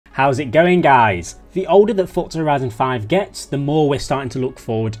How's it going, guys? The older that Forza Horizon 5 gets, the more we're starting to look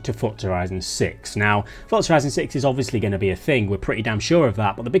forward to Forza Horizon 6. Now, Forza Horizon 6 is obviously going to be a thing, we're pretty damn sure of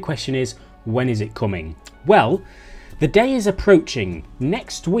that, but the big question is, when is it coming? Well, the day is approaching.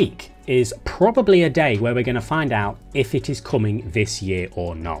 Next week is probably a day where we're going to find out if it is coming this year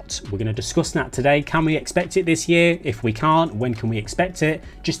or not. We're going to discuss that today. Can we expect it this year? If we can't, when can we expect it?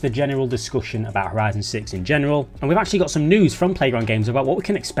 Just the general discussion about Horizon 6 in general. And we've actually got some news from Playground Games about what we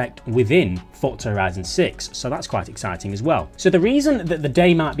can expect within Forza Horizon 6. So that's quite exciting as well. So the reason that the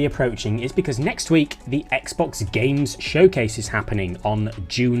day might be approaching is because next week, the Xbox Games Showcase is happening on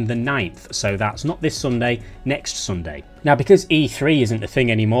June the 9th. So that's not this Sunday, next Sunday. Now, because E3 isn't a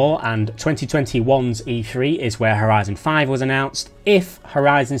thing anymore and 2021's E3 is where Horizon 5 was announced, if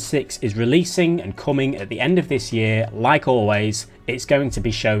Horizon 6 is releasing and coming at the end of this year, like always, it's going to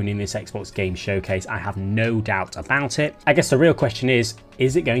be shown in this Xbox Game Showcase. I have no doubt about it. I guess the real question is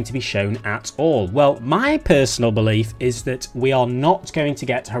it going to be shown at all? Well, my personal belief is that we are not going to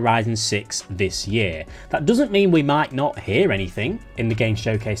get Horizon 6 this year. That doesn't mean we might not hear anything in the Game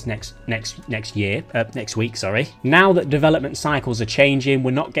Showcase next week, sorry. Now that development cycles are changing,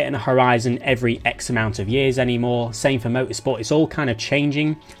 we're not getting a Horizon every X amount of years anymore. Same for Motorsport, it's all kind of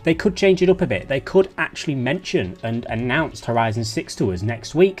changing. They could change it up a bit. They could actually mention and announce Horizon 6 to us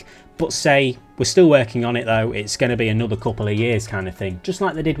next week, but say, we're still working on it though, it's going to be another couple of years kind of thing, just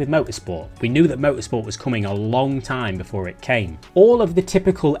like they did with Motorsport. We knew that Motorsport was coming a long time before it came. All of the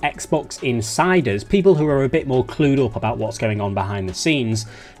typical Xbox insiders, people who are a bit more clued up about what's going on behind the scenes,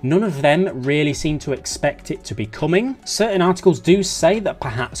 none of them really seem to expect it to be coming. Certain articles do say that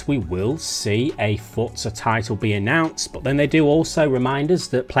perhaps we will see a Forza title be announced, but then they do also remind us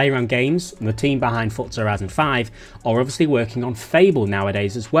that Playground Games, the team behind Forza Horizon 5, are obviously working on Fable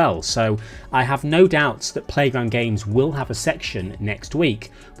nowadays as well. So I have no doubts that Playground Games will have a section next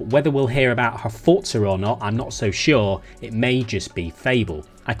week, but whether we'll hear about her Forza or not, I'm not so sure. It may just be Fable.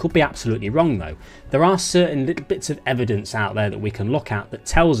 I could be absolutely wrong though. There are certain little bits of evidence out there that we can look at that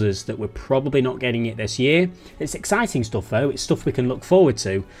tells us that we're probably not getting it this year. It's exciting stuff though, it's stuff we can look forward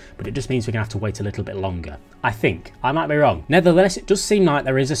to, but it just means we're going to have to wait a little bit longer. I think. I might be wrong. Nevertheless, it does seem like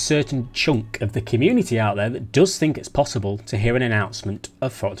there is a certain chunk of the community out there that does think it's possible to hear an announcement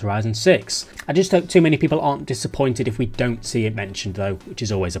of Forza Horizon 6. I just hope too many people aren't disappointed if we don't see it mentioned though, which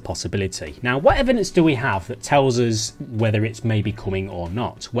is always a possibility. Now, what evidence do we have that tells us whether it's maybe coming or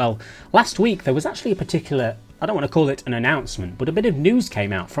not? Well, last week there was actually a particular, I don't want to call it an announcement, but a bit of news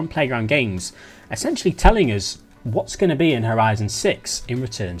came out from Playground Games essentially telling us what's going to be in Horizon 6 in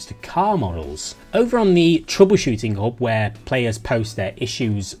returns to car models. Over on the troubleshooting hub where players post their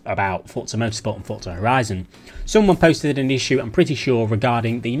issues about Forza Motorsport and Forza Horizon, someone posted an issue, I'm pretty sure,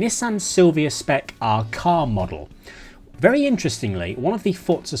 regarding the Nissan Silvia Spec R car model. Very interestingly, one of the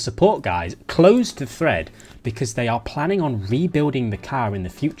Forza support guys closed the thread because they are planning on rebuilding the car in the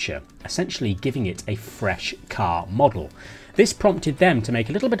future, essentially giving it a fresh car model. This prompted them to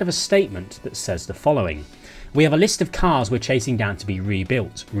make a little bit of a statement that says the following. We have a list of cars we're chasing down to be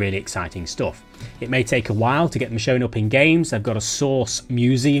rebuilt. Really exciting stuff. It may take a while to get them shown up in games. They've got to source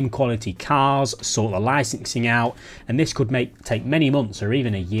museum quality cars, sort the licensing out, and this could take many months or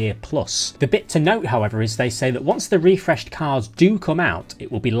even a year plus. The bit to note, however, is they say that once the refreshed cars do come out, it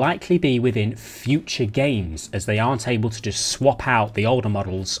will likely be within future games, as they aren't able to just swap out the older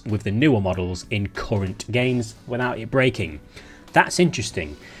models with the newer models in current games without it breaking. That's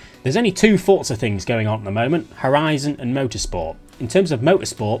interesting. There's only two Forza things going on at the moment, Horizon and Motorsport. In terms of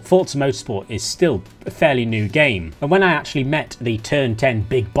Motorsport, Forza Motorsport is still a fairly new game. And when I actually met the Turn 10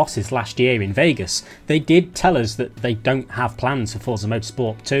 big bosses last year in Vegas, they did tell us that they don't have plans for Forza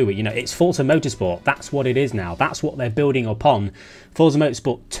Motorsport 2. You know, it's Forza Motorsport, that's what it is now, that's what they're building upon. Forza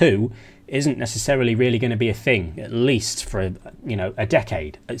Motorsport 2 isn't necessarily really going to be a thing, at least for, you know, a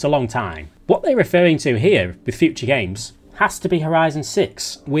decade. It's a long time. What they're referring to here with future games has to be Horizon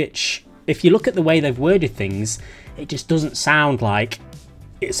 6, which, if you look at the way they've worded things, it just doesn't sound like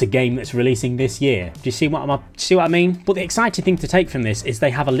it's a game that's releasing this year. Do you see what I mean? But the exciting thing to take from this is they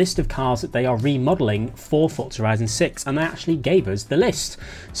have a list of cars that they are remodeling for Forza Horizon 6, and they actually gave us the list.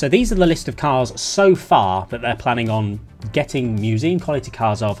 So these are the list of cars so far that they're planning on getting museum quality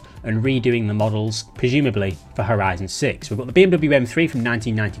cars of and redoing the models, presumably for Horizon 6. We've got the BMW M3 from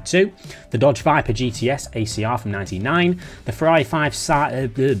 1992, the Dodge Viper GTS ACR from 99, the Ferrari 5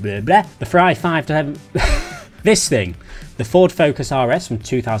 this thing, the Ford Focus RS from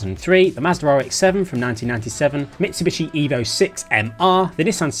 2003, the Mazda RX-7 from 1997, Mitsubishi Evo 6 MR, the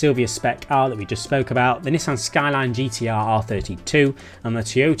Nissan Silvia Spec R that we just spoke about, the Nissan Skyline GTR R32, and the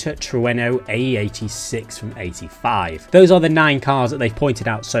Toyota Trueno AE86 from 85. Those are the 9 cars that they've pointed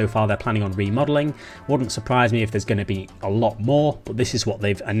out so far they're planning on remodeling. Wouldn't surprise me if there's going to be a lot more, but this is what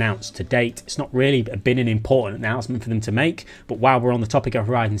they've announced to date. It's not really been an important announcement for them to make, but while we're on the topic of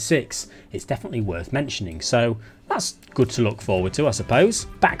Horizon 6, it's definitely worth mentioning. So that's good to look forward to, I suppose.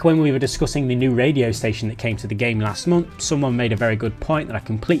 Back when we were discussing the new radio station that came to the game last month, someone made a very good point that I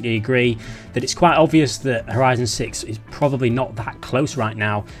completely agree, that it's quite obvious that Horizon 6 is probably not that close right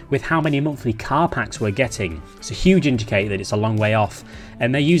now with how many monthly car packs we're getting. It's a huge indicator that it's a long way off,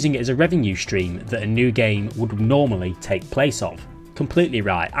 and they're using it as a revenue stream that a new game would normally take place of. Completely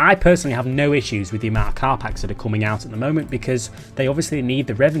right. I personally have no issues with the amount of car packs that are coming out at the moment because they obviously need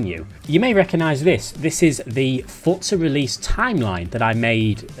the revenue. You may recognise this. This is the Forza release timeline that I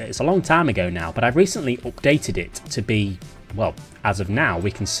made. It's a long time ago now, but I've recently updated it to be, well, as of now,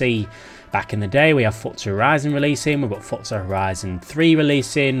 we can see back in the day we have Forza Horizon releasing, we've got Forza Horizon 3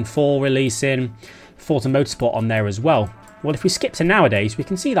 releasing, 4 releasing, Forza Motorsport on there as well. Well, if we skip to nowadays, we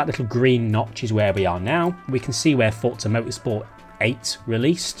can see that little green notch is where we are now. We can see where Forza Motorsport 8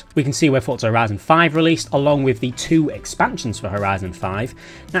 released. We can see where Forza Horizon 5 released, along with the 2 expansions for Horizon 5.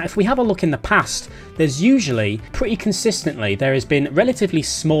 Now, if we have a look in the past, there's usually, pretty consistently, there has been relatively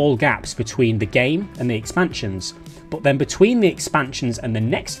small gaps between the game and the expansions, but then between the expansions and the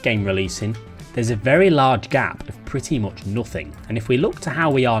next game releasing, there's a very large gap of pretty much nothing. And if we look to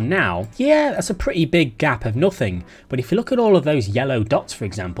how we are now, yeah, that's a pretty big gap of nothing. But if you look at all of those yellow dots, for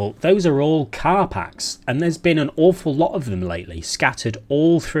example, those are all car packs. And there's been an awful lot of them lately, scattered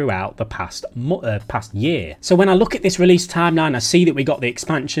all throughout the past year. So when I look at this release timeline, I see that we got the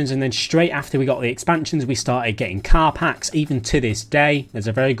expansions, and then straight after we got the expansions, we started getting car packs. Even to this day, there's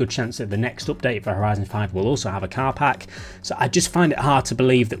a very good chance that the next update for Horizon 5 will also have a car pack. So I just find it hard to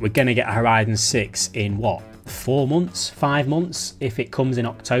believe that we're going to get a Horizon 6 in what, 4 months, 5 months, if it comes in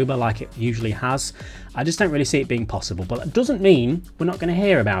October like it usually has. I just don't really see it being possible, but that doesn't mean we're not going to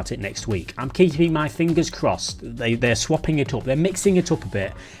hear about it next week. I'm keeping my fingers crossed. They're swapping it up, they're mixing it up a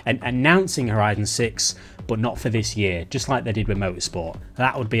bit and announcing Horizon 6, but not for this year, just like they did with Motorsport.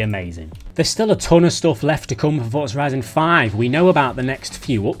 That would be amazing. There's still a ton of stuff left to come for Forza Horizon 5. We know about the next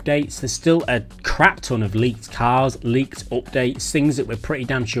few updates. There's still a crap ton of leaked cars, leaked updates, things that we're pretty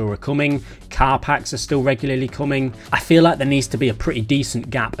damn sure are coming. Car packs are still regularly coming. I feel like there needs to be a pretty decent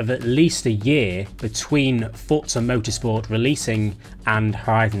gap of at least a year between Forza Motorsport releasing and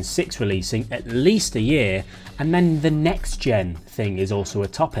Horizon 6 releasing, at least a year. And then the next gen thing is also a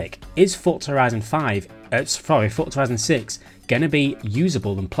topic. Is Forza Horizon 6 going to be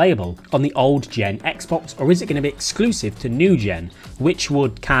usable and playable on the old gen Xbox, or is it going to be exclusive to new gen, which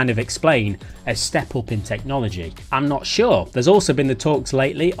would kind of explain a step up in technology? I'm not sure. There's also been the talks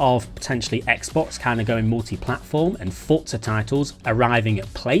lately of potentially Xbox kind of going multi-platform and Forza titles arriving at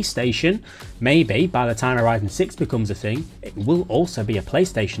PlayStation. Maybe by the time Horizon 6 becomes a thing, it will also be a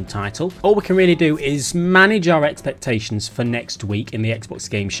PlayStation title. All we can really do is manage our expectations for next week in the Xbox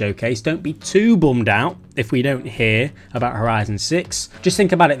Game Showcase. Don't be too bummed out if we don't hear about Horizon 6. Just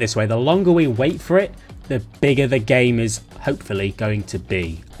think about it this way, the longer we wait for it, the bigger the game is hopefully going to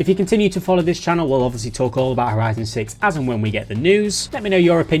be. If you continue to follow this channel, we'll obviously talk all about Horizon 6 as and when we get the news. Let me know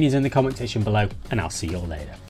your opinions in the comment section below, and I'll see you all later.